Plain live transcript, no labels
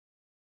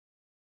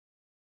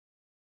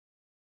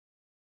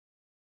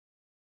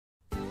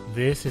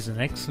This is an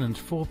excellent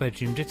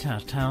 4-bedroom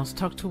detached house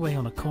tucked away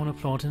on a corner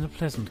plot in a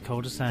pleasant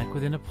cul-de-sac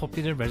within a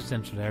popular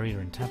residential area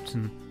in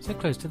Tapton, so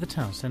close to the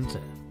town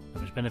centre,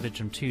 which benefits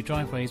from 2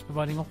 driveways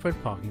providing off-road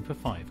parking for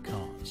 5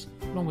 cars,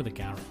 along with a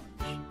garage.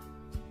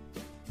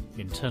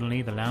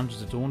 Internally, the lounge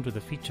is adorned with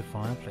a feature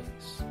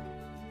fireplace.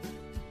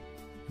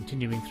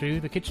 Continuing through,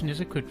 the kitchen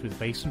is equipped with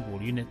base and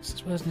wall units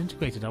as well as an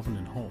integrated oven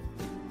and hob,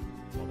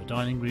 while the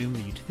dining room,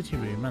 the utility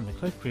room and the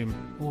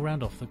cloakroom all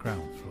round off the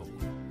ground floor.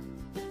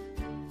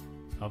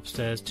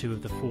 Upstairs, 2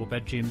 of the 4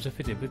 bedrooms are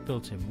fitted with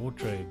built-in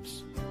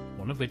wardrobes,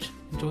 one of which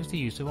enjoys the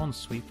use of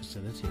ensuite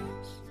facilities.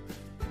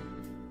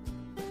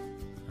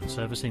 And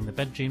servicing the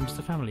bedrooms,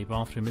 the family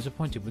bathroom is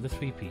appointed with a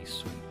 3-piece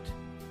suite.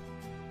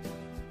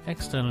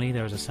 Externally,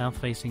 there is a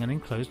south-facing and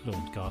enclosed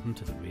lawn garden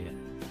to the rear.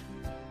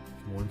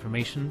 For more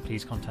information,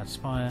 please contact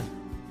Spire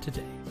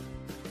today.